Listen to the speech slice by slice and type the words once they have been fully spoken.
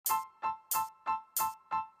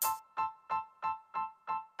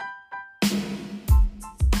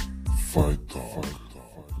Fight Talk.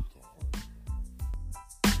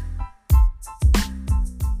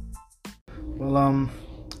 Well,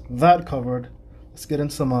 that covered. Let's get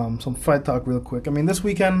into some fight talk real quick. I mean, this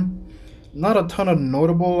weekend, not a ton of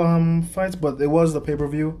notable fights, but it was the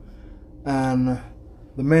pay-per-view, and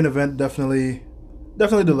the main event definitely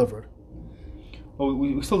delivered. Well,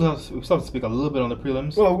 we still have to speak a little bit on the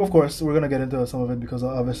prelims. Well, of course, we're gonna get into some of it because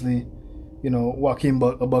obviously, Joaquin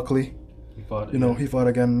Buckley, He fought. he fought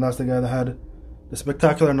again. That's the guy that had the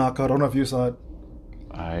spectacular knockout. I don't know if you saw it.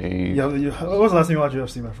 When was the last time you watched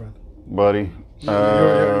UFC, my friend? Buddy,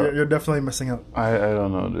 You're definitely missing out. I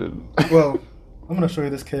don't know, dude. Well, I'm gonna show you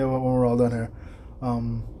this KO when we're all done here.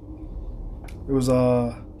 It was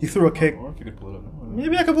he threw a kick. Or if you could pull it up.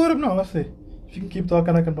 Maybe I can pull it up now. Let's see. If you can keep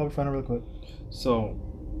talking, I can probably find it real quick. So,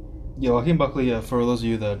 Joaquin Buckley, for those of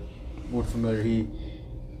you that weren't familiar, he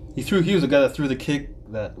was the guy that threw the kick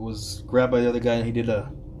that was grabbed by the other guy, and he did a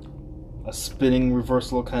spinning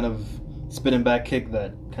reversal, kind of spinning back kick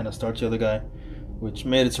that kind of starts the other guy, which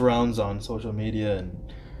made its rounds on social media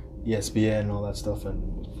and ESPN and all that stuff,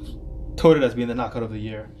 and touted as being the knockout of the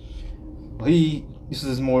year. Well, this is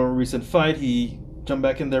his more recent fight. He jumped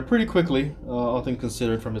back in there pretty quickly, all things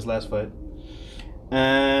considered, from his last fight,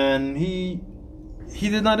 and he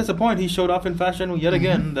did not disappoint. He showed off in fashion yet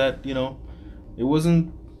again that it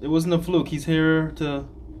wasn't a fluke. He's here to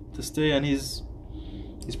stay, and he's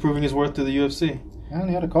proving his worth to the UFC. And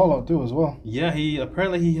he had a call out too as well. Yeah, he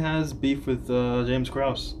has beef with James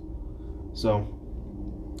Krause, so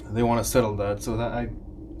they want to settle that. So that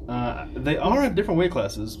they are at different weight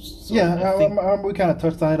classes. So we kind of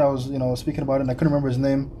touched on it. I was speaking about it, and I couldn't remember his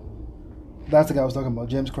name. That's the guy I was talking about,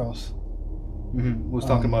 James Krause. Mm-hmm. Was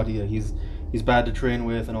talking about he's bad to train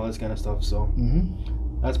with and all this kind of stuff. So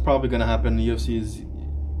that's probably going to happen. The UFC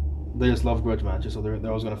they just love grudge matches, so they're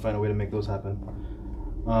always going to find a way to make those happen.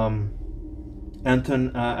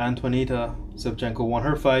 Antonita Shevchenko won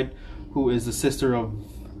her fight, who is the sister of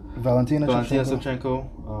Valentina Shevchenko.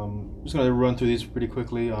 I'm just going to run through these pretty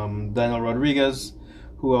quickly. Daniel Rodriguez,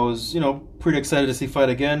 who I was pretty excited to see fight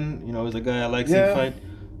again. He's a guy I like seeing fight.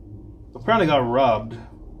 Apparently got robbed.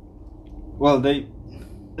 Well, they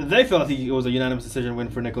felt it was a unanimous decision win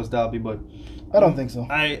for Nicholas Dalby, but I don't think so.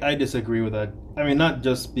 I disagree with that. I mean, not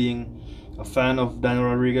just being a fan of Daniel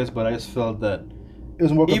Rodriguez, but I just felt that it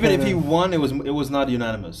was more even if he won, it was not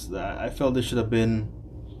unanimous. I felt it should have been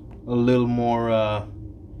a little more,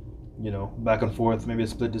 back and forth, maybe a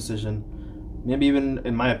split decision. Maybe even,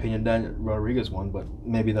 in my opinion, Daniel Rodriguez won, but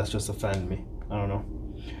maybe that's just a fan in me. I don't know.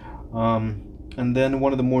 And then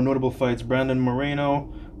one of the more notable fights, Brandon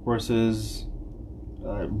Moreno versus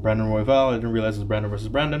Brandon Royval. I didn't realize it was Brandon versus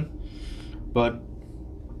Brandon. But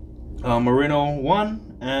Moreno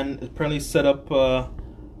won and apparently set up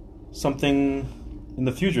something in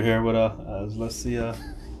the future here. But let's see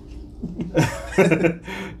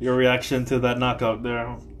your reaction to that knockout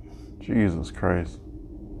there. Jesus Christ.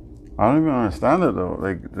 I don't even understand it, though.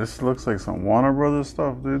 Like, this looks like some Warner Brothers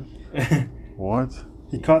stuff, dude. What?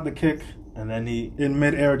 He caught the kick, and then he in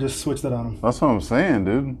midair just switched it on him. That's what I'm saying,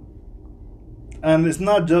 dude. And it's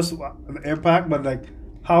not just the impact, but like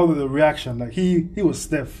how the reaction. Like he was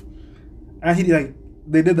stiff, and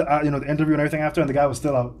they did the the interview and everything after, and the guy was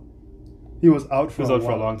still out. He was out for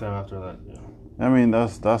a long time after that. Yeah. I mean,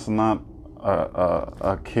 that's not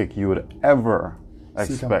a kick you would ever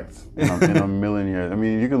expect in a million years. I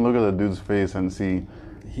mean, you can look at the dude's face and see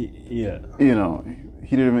he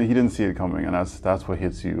didn't see it coming, and that's what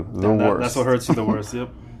hits you the worst. That's what hurts you the worst. Yep.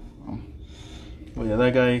 Well, yeah,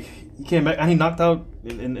 that guy, he came back and he knocked out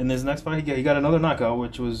in his next fight. He got another knockout,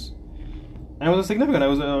 which was significant. It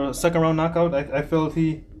was a second round knockout. I felt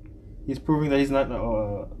he's proving that he's not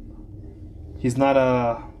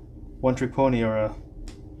a one trick pony or a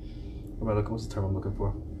what's the term I'm looking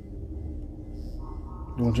for?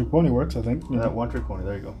 One trick pony works, I think. Yeah, one trick pony.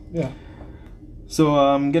 There you go. Yeah.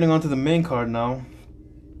 So getting on to the main card now.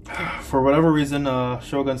 For whatever reason,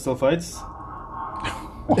 Shogun still fights.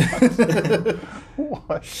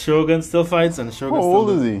 What? Shogun still fights, and Shogun. How old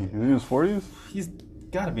is he? Is he in his 40s? He's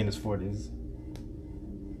got to be in his 40s.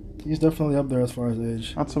 He's definitely up there as far as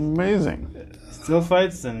age. That's amazing. Still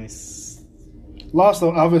fights, and he's lost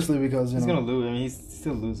though, obviously, because he's gonna lose. I mean, he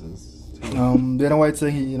still loses. Dana White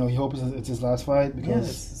saying he hopes it's his last fight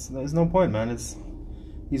because there's no point, man.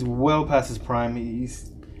 He's well past his prime.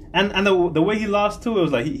 And the way he lost too, it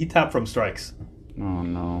was like he tapped from strikes. Oh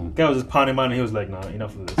no! Guy was just pounding him, and he was like, "No,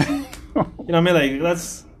 enough of this." You know what I mean? Like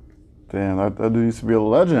that's. Damn, that dude used to be a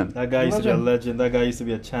legend. That guy used to be a legend. That guy used to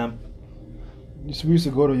be a champ. We used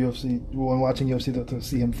to go to UFC when watching UFC to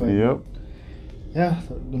see him fight. Yep. Yeah,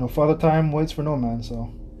 Father Time waits for no man.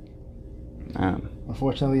 So Man.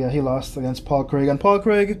 Unfortunately, he lost against Paul Craig. And Paul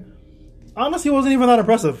Craig, honestly, wasn't even that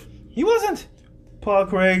impressive. He wasn't. Paul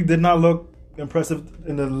Craig did not look impressive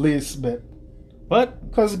in the least bit.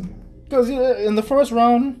 But Because in the first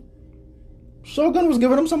round, Shogun was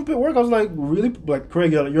giving him some work. I was like, really? Like,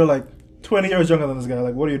 Craig, you're like 20 years younger than this guy.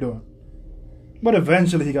 Like, what are you doing? But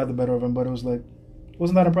eventually he got the better of him, but it was like,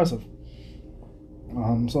 wasn't that impressive.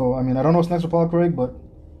 So, I mean, I don't know what's next for Paul Craig, but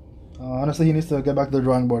honestly, he needs to get back to the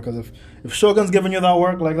drawing board, because if Shogun's giving you that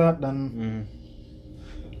work like that, then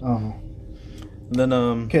I don't know. then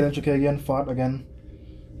Katlyn Chookagian fought again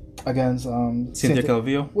against Cynthia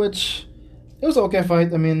Calvillo. which it was an okay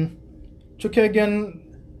fight. I mean, Chookagian,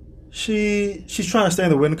 she's trying to stay in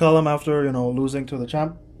the win column after losing to the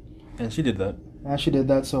champ, And she did that. and she did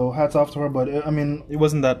that. So hats off to her. But I mean, It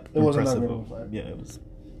wasn't that It wasn't that impressive. great of a fight.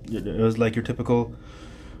 Yeah, it was like your typical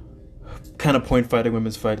kind of point fighting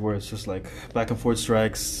women's fight where it's just like back and forth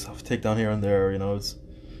strikes, takedown here and there. It's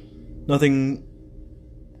nothing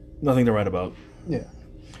to write about. yeah.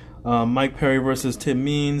 Mike Perry versus Tim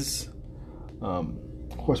Means.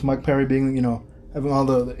 Of course, Mike Perry being having all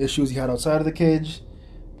the issues he had outside of the cage.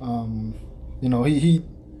 He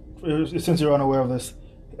since you're unaware of this,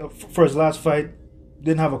 for his last fight,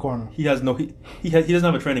 didn't have a corner, He has no he doesn't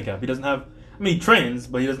have a training camp. He doesn't have. I mean, he trains,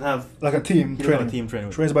 but he doesn't have. like a team He doesn't training. have a team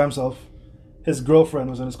training. Trains by himself. His girlfriend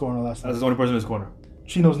was in his corner last As night. the only person in his corner.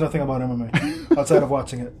 She knows nothing about MMA outside of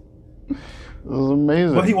watching it. It was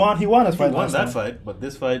amazing. But he won his He fight. won last that time. fight, but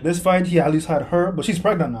this fight, This fight, he at least had her, but she's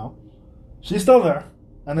pregnant now. She's still there.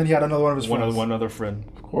 And then he had another one of his friends. one other friend.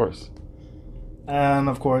 Of course. And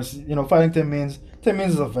of course, fighting Tim Means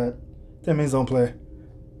is a vet. Tim Means don't play.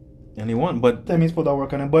 And he won, but Tim Means put that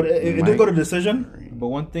work on him. But it did go to decision.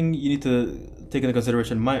 one thing you need to take into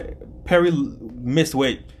consideration, Perry missed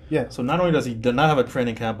weight. Yeah. So not only does he not have a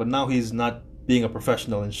training camp, but now he's not being a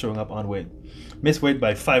professional and showing up on weight. Missed weight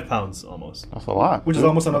by 5 pounds almost. That's a lot. Which is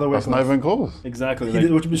almost another weight That's not class. even close. Exactly.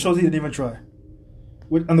 Which shows he didn't even try.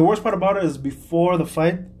 And the worst part about it is before the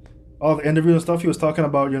fight, all the interviews and stuff, he was talking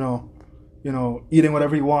about, eating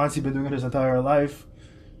whatever he wants. He's been doing it his entire life.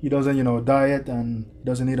 He doesn't, diet and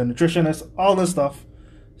doesn't need a nutritionist. All this stuff.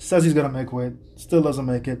 Says he's going to make weight. Still doesn't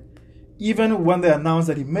make it. Even when they announced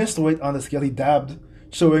that he missed weight on the scale, he dabbed,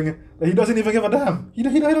 showing that he doesn't even give a damn. He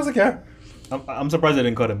doesn't care. I'm surprised they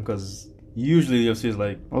didn't cut him because usually the UFC is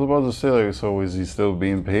like. I was about to say, like, so is he still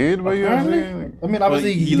being paid by Apparently. UFC? I mean, Well,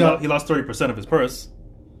 obviously, he lost 30% of his purse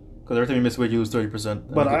because every time you miss weight, you lose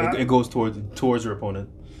 30%. But it goes towards your opponent.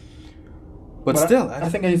 But But still, I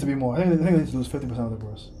think it needs to be more. I think they need to lose 50% of the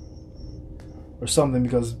purse. Or something,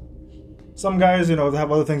 because some guys, they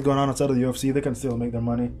have other things going on outside of the UFC. They can still make their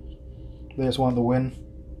money. They just want the win.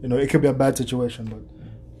 It could be a bad situation, but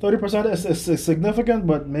 30% is significant,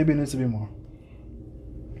 but maybe it needs to be more.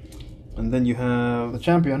 And then you have The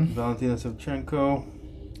champion, Valentina Shevchenko.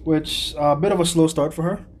 which a bit of a slow start for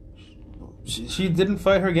her. She didn't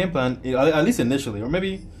fight her game plan, at least initially, or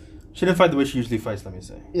maybe she didn't fight the way she usually fights. Let me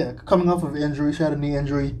say. Yeah, coming off of injury, she had a knee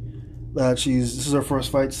injury. This is her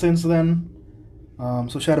first fight since then.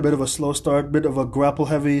 So she had a bit of a slow start, bit of a grapple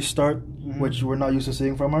heavy start, which we're not used to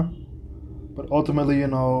seeing from her. But ultimately,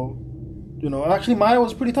 actually Maya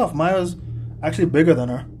was pretty tough. Maya's actually bigger than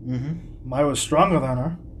her. Mm-hmm. Maya was stronger than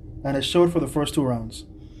her, and it showed for the first 2 rounds.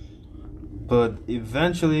 But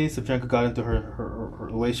eventually, Shevchenko got into her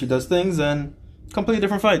way she does things, and completely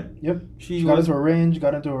different fight. Yep. She She got was into her range,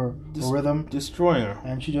 got into her rhythm, destroying her.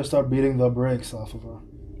 and she just started beating the brakes off of her.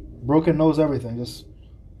 Broken nose, everything. Just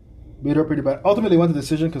beat her pretty bad. Ultimately went to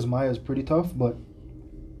decision because Maya is pretty tough, but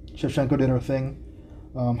Shevchenko did her thing.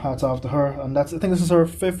 Hats off to her. And I think this is her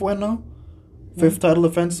 5th win now. 5th title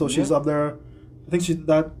defense, so she's up there. I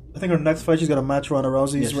think her next fight she's got a match Ronda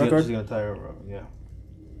Rousey's record. She's gonna tie her. Yeah.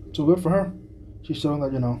 So good for her. She's showing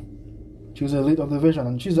that, she's the elite of the division,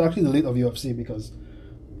 and she's actually the elite of UFC because,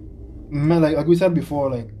 man, like we said before,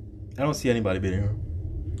 like I don't see anybody beating her.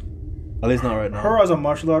 At least not right now. her as a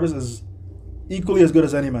martial artist is equally as good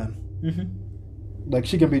as any man. Mm-hmm. Like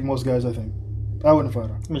she can beat most guys, I think. I wouldn't fight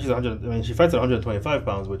her. I mean, she fights at 125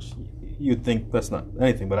 pounds, which you'd think that's not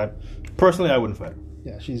anything. But I wouldn't fight her.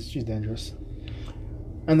 Yeah, she's dangerous.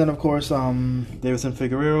 And then of course, Davison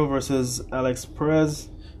Figueiredo versus Alex Perez.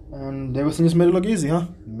 and Davison just made it look easy, huh?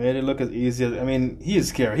 Made it look as easy as. I mean, he is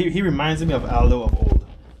scary. He reminds me of Aldo of old.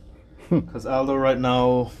 Because Aldo right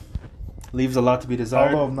now leaves a lot to be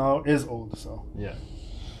desired. Aldo now is old, so Yeah.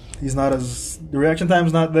 he's not as the reaction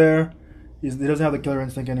time's not there. He doesn't have the killer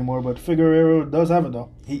instinct anymore, but Figueiredo does have it though.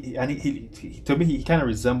 He to me he kind of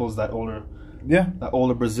resembles that older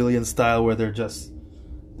Brazilian style where they're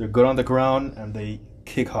good on the ground and they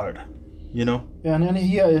kick hard. you know. Yeah, and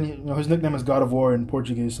his nickname is God of War in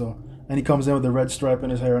Portuguese. So, and he comes in with the red stripe in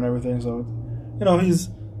his hair and everything. So, he's,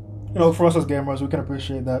 for us as gamers, we can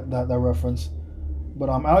appreciate that reference. But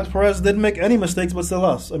Alex Perez didn't make any mistakes, but still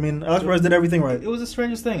lost. I mean, Alex Perez did everything right. It was the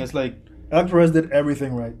strangest thing. It's like Alex Perez did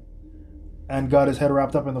everything right, and got his head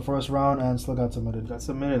wrapped up in the first round, and still got submitted. Got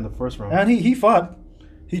submitted in the first round. And he fought.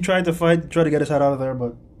 He tried to fight, tried to get his head out of there,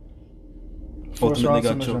 but ultimately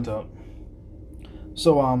got choked out.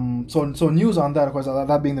 So news on that, of course,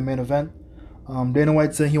 that being the main event. Dana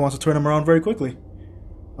White saying he wants to turn him around very quickly.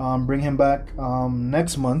 Bring him back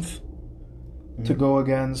next month to go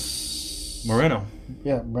against Moreno.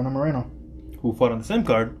 Yeah, Brandon Moreno, who fought on the same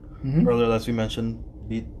card earlier, as we mentioned,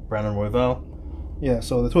 beat Brandon Royval. Yeah,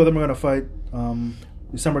 so the two of them are going to fight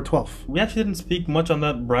December 12th. We actually didn't speak much on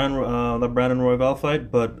that Brandon Royval fight,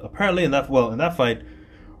 but apparently in that fight,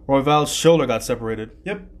 Royval's shoulder got separated.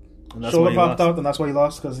 Yep, and that's shoulder popped out, and that's why he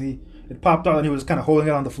lost, because it popped out and he was kind of holding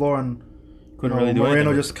it on the floor, and couldn't really do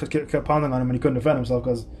Moreno anything. just kept pounding on him, and he couldn't defend himself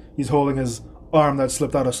because he's holding his arm that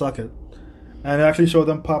slipped out of socket. And it actually showed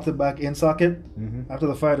them popped it back in socket after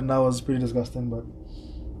the fight, and that was pretty disgusting. But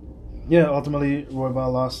yeah, ultimately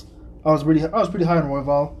Royval lost. I was pretty high on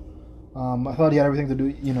Royval. I thought he had everything to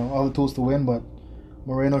do, all the tools to win, but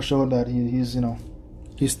Moreno showed that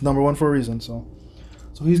he's number one for a reason. So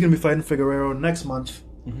he's gonna be fighting Figueiredo next month,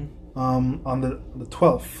 on the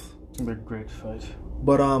 12th. It's gonna be a great fight.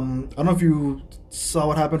 But I don't know if you saw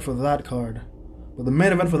what happened for that card, but the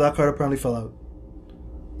main event for that card apparently fell out.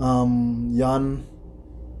 Jan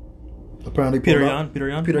apparently Peter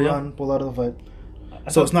Yan pulled out of the fight.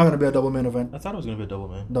 So it's not going to be a double main event. I thought it was going to be a double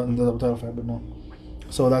main. The double title fight, but no.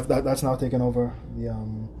 So that's now taken over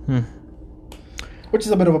the which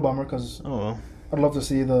is a bit of a bummer, because I'd love to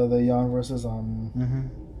see the Jan versus who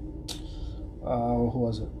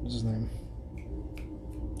was it? What's his name?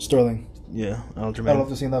 Sterling. Yeah, Aljamain. I'd love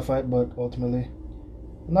to see that fight, but ultimately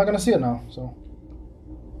I'm not going to see it now. So.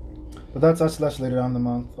 But that's later on in the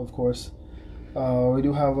month, of course. We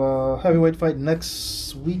do have a heavyweight fight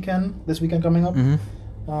this weekend coming up.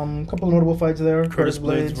 Couple of notable fights there. Curtis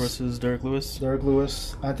Blades versus Derek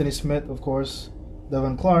Lewis. Anthony Smith, of course.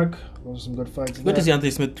 Devin Clark. Those are some good fights. Good to see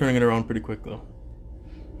Anthony Smith turning it around pretty quick, though.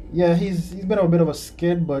 Yeah, he's been a bit of a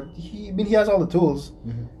skid, but he has all the tools.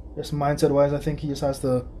 Just mindset-wise, I think he just has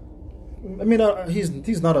to. I mean,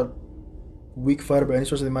 he's not a weak fighter by any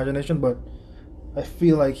stretch of the imagination, but I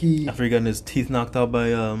feel like after he got his teeth knocked out by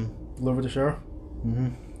Glover Teixeira.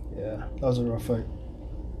 Yeah, that was a rough fight.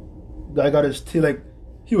 Guy got his teeth, like,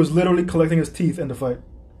 he was literally collecting his teeth in the fight,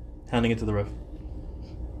 handing it to the ref.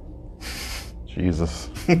 Jesus.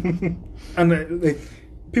 And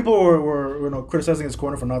people were criticizing his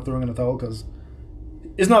corner for not throwing in the towel, because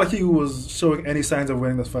it's not like he was showing any signs of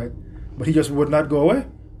winning this fight, but he just would not go away.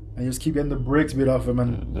 And you just keep getting the brakes beat off him.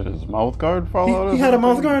 And did his mouth guard fall out? He had a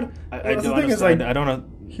mouth guard. I don't understand. I don't know.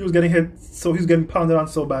 He was getting hit, so he was getting pounded on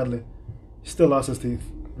so badly. He still lost his teeth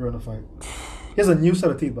during the fight. He has a new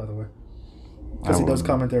set of teeth, by the way, because he does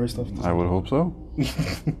commentary stuff. I would hope so.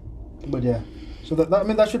 But yeah, so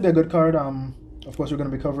that should be a good card. Of course, we're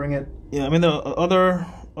going to be covering it. Yeah, I mean, the other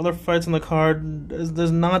fights on the card,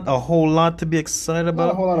 there's not a whole lot to be excited about.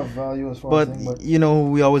 Not a whole lot of value as far as thing, but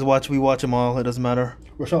we watch them all. It doesn't matter.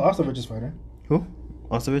 Rochelle Ostovich is fighting. Who?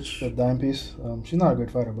 Ostovich? The dime piece. She's not a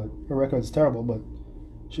great fighter, but her record is terrible. But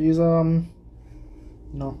she's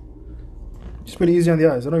she's pretty easy on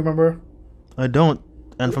the eyes. I don't remember. I don't.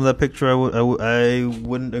 And from that picture, I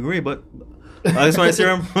wouldn't agree. But I just when I see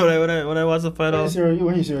her when I watch the fight, when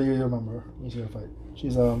you see her, you remember her. When you see her fight.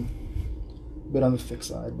 She's a bit on the thick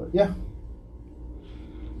side, but yeah.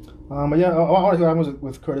 I want to hear what happens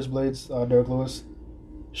with Curtis Blades, Derek Lewis.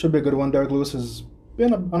 Should be a good one. Derek Lewis has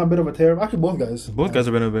been on a bit of a tear. Actually, both guys. Both guys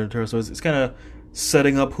have been on a bit of a tear, so it's kind of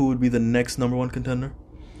setting up who would be the next number one contender.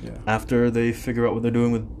 Yeah. After they figure out what they're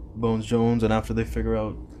doing with Bones Jones, and after they figure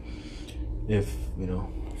out if you're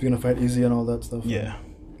gonna fight Izzy and all that stuff. Yeah.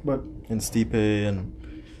 But and Stipe and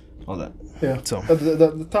all that. Yeah. So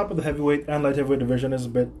the top of the heavyweight and light heavyweight division is a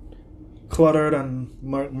bit cluttered and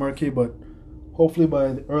murky, but hopefully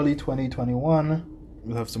by early 2021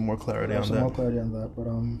 we'll have some more clarity on that.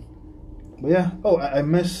 But yeah. Oh, I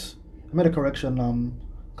made a correction. A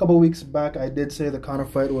couple of weeks back, I did say the Conor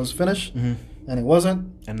fight was finished, and it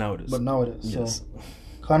wasn't. And now it is. But now it is. Yes. So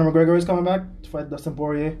Conor McGregor is coming back to fight Dustin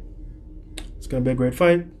Poirier. It's gonna be a great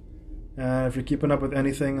fight. And if you're keeping up with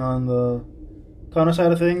anything on the Conor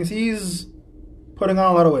side of things, he's putting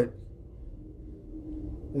on a lot of weight.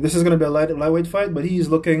 This is gonna be a lightweight fight, but he's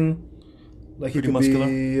looking like he could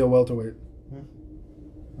be a welterweight.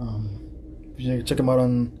 If you check him out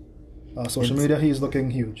on social media, he's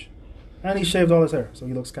looking huge. And he shaved all his hair, so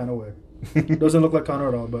he looks kind of weird. Doesn't look like Conor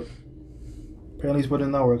at all, but apparently he's putting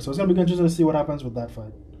in that work. So it's going to be interesting to see what happens with that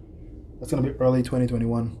fight. That's going to be early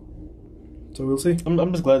 2021. So we'll see.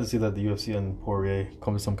 I'm just glad to see that the UFC and Poirier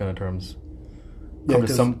come to some kind of terms. Yeah,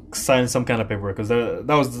 Sign some kind of paperwork, because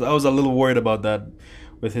I was a little worried about that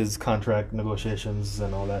with his contract negotiations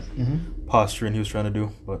and all that posturing he was trying to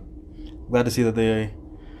do. But glad to see that they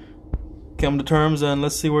come to terms, and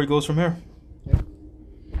let's see where it goes from here. Yeah.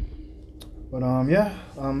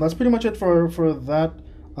 But that's pretty much it for that.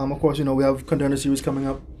 Of course, we have Contender Series coming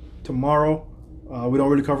up tomorrow. We don't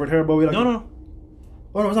really cover it here, but we No.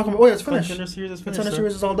 Oh no, it's not coming. Oh yeah, it's finished. Contender Series is finished. Contender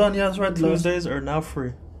Series is all done. Yeah, that's right. Tuesdays are now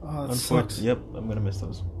free. Oh, that sucks. Yep, I'm gonna miss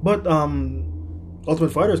those. But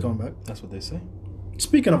Ultimate Fighter is coming back. That's what they say.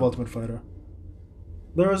 Speaking of Ultimate Fighter,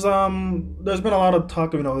 there's been a lot of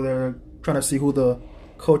talk. They're trying to see who the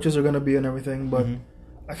coaches are gonna be and everything. But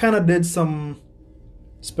I kind of did some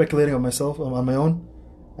speculating on myself on my own,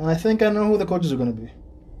 and I think I know who the coaches are gonna be.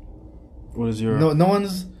 What is your? No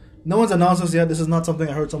one's announced this yet. This is not something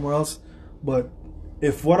I heard somewhere else. But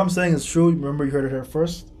if what I'm saying is true, remember you heard it here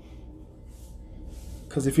first.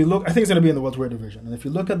 Because if you look, I think it's going to be in the welterweight division. And if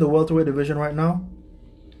you look at the welterweight division right now,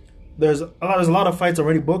 there's a lot of fights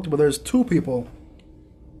already booked, but there's two people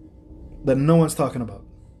that no one's talking about.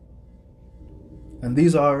 And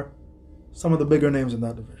these are some of the bigger names in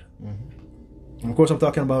that division. And of course, I'm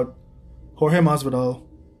talking about Jorge Masvidal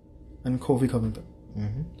and Kofi Covington.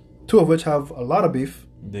 Two of which have a lot of beef.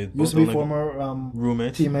 They used to be former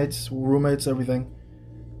roommates, everything.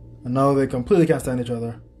 And now they completely can't stand each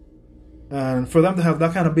other. And for them to have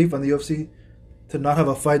that kind of beef on the UFC, to not have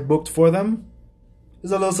a fight booked for them,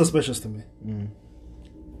 is a little suspicious to me.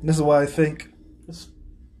 This is why I think, with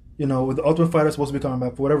the Ultimate Fighter supposed to be coming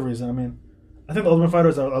back for whatever reason. I mean, I think the Ultimate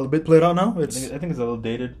Fighters are a bit played out now. I think it's a little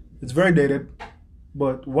dated. It's very dated.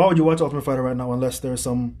 But why would you watch Ultimate Fighter right now unless there's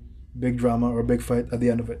some big drama or big fight at the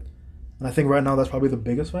end of it? And I think right now that's probably the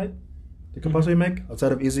biggest fight they could possibly make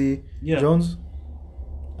outside of Izzy Jones.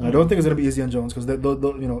 And I don't think it's going to be Izzy and Jones because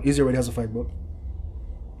Izzy already has a fight booked.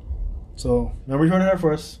 So remember you heard it here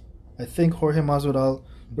first. I think Jorge Masvidal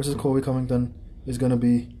versus Kofi Covington is going to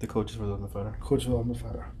be the coaches for the Ultimate Fighter. Coach for the Ultimate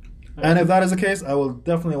Fighter. And if that is the case, I will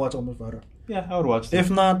definitely watch Ultimate Fighter. Yeah, I would watch that. If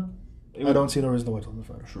not, I don't see no reason to watch Ultimate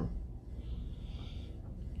Fighter. True.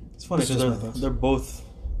 It's funny because they're both...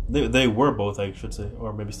 They were both, I should say,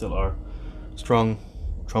 or maybe still are, strong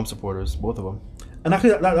Trump supporters, both of them. And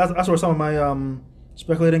actually, that's where some of my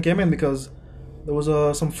speculating came in, because there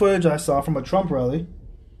was some footage I saw from a Trump rally,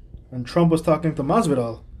 and Trump was talking to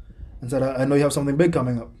Masvidal and said, I know you have something big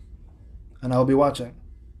coming up, and I'll be watching.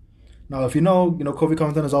 Now, if Kofi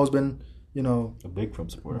Covington has always been, a big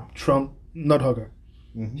Trump supporter. Trump nut hugger.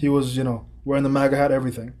 He was, wearing the MAGA hat,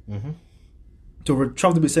 everything. So for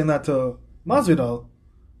Trump to be saying that to Masvidal,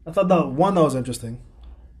 I thought that was interesting.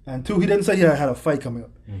 And two, he didn't say he had a fight coming up.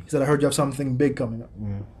 He said, I heard you have something big coming up.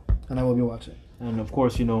 And I will be watching. And of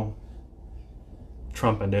course,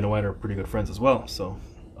 Trump and Dana White are pretty good friends as well. So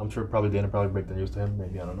I'm sure Dana break the news to him.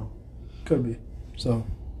 Maybe, I don't know. Could be. So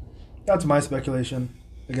that's my speculation.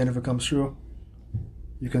 Again, if it comes true,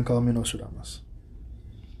 you can call me Nostradamus.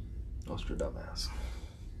 Nostradamus.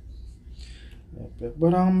 But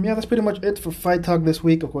that's pretty much it for Fight Talk this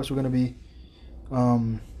week. Of course, we're going to be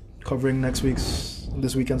covering this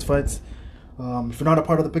weekend's fights. If you're not a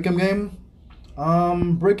part of the Pick'em game,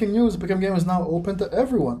 breaking news: the Pick'em game is now open to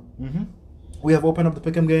everyone. We have opened up the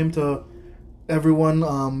Pick'em game to everyone.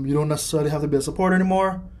 You don't necessarily have to be a supporter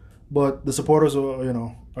anymore, but the supporters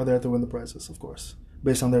are there to win the prizes, of course,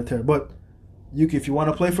 based on their tier. But if you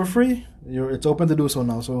want to play for free, it's open to do so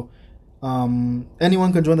now. So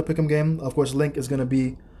anyone can join the Pick'em game. Of course, link is going to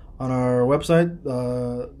be on our website,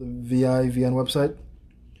 the VIVN website.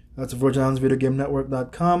 That's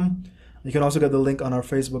VirginIslandsVideoGameNetwork.com. You can also get the link on our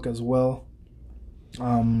Facebook as well.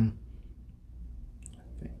 I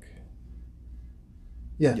think.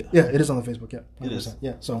 Yeah, it is on the Facebook. Yeah, 100%. It is.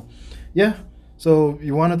 Yeah, so if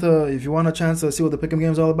you want a chance to see what the Pick'em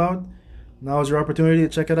game is all about, now is your opportunity to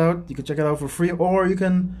check it out. You can check it out for free, or you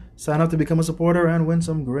can sign up to become a supporter and win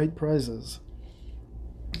some great prizes.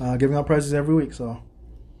 Giving out prizes every week, so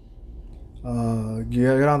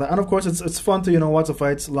get on that. And of course, it's fun to watch the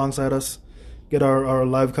fights alongside us, get our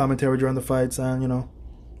live commentary during the fights, and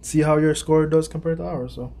see how your score does compared to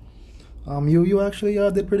ours. So you actually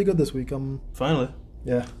did pretty good this week. Finally.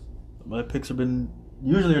 Yeah. My picks have been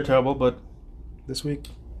usually terrible, but this week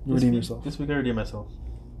you redeemed yourself. This week I redeemed myself.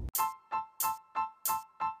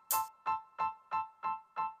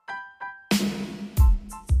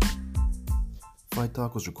 Fight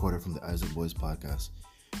Talk was recorded from the Isaac Boys podcast.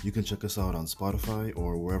 You can check us out on Spotify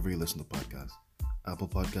or wherever you listen to podcasts. Apple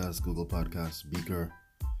Podcasts, Google Podcasts, Beaker,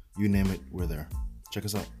 you name it, we're there. Check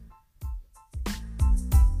us out.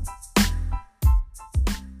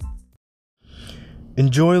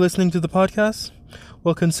 Enjoy listening to the podcast?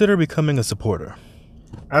 Well, consider becoming a supporter.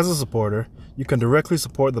 As a supporter, you can directly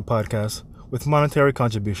support the podcast with monetary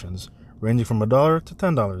contributions, ranging from $1 to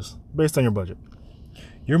 $10, based on your budget.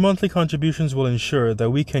 Your monthly contributions will ensure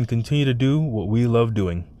that we can continue to do what we love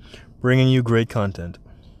doing, bringing you great content.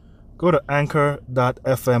 Go to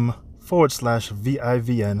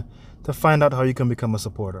anchor.fm/VIVN to find out how you can become a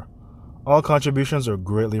supporter. All contributions are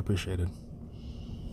greatly appreciated.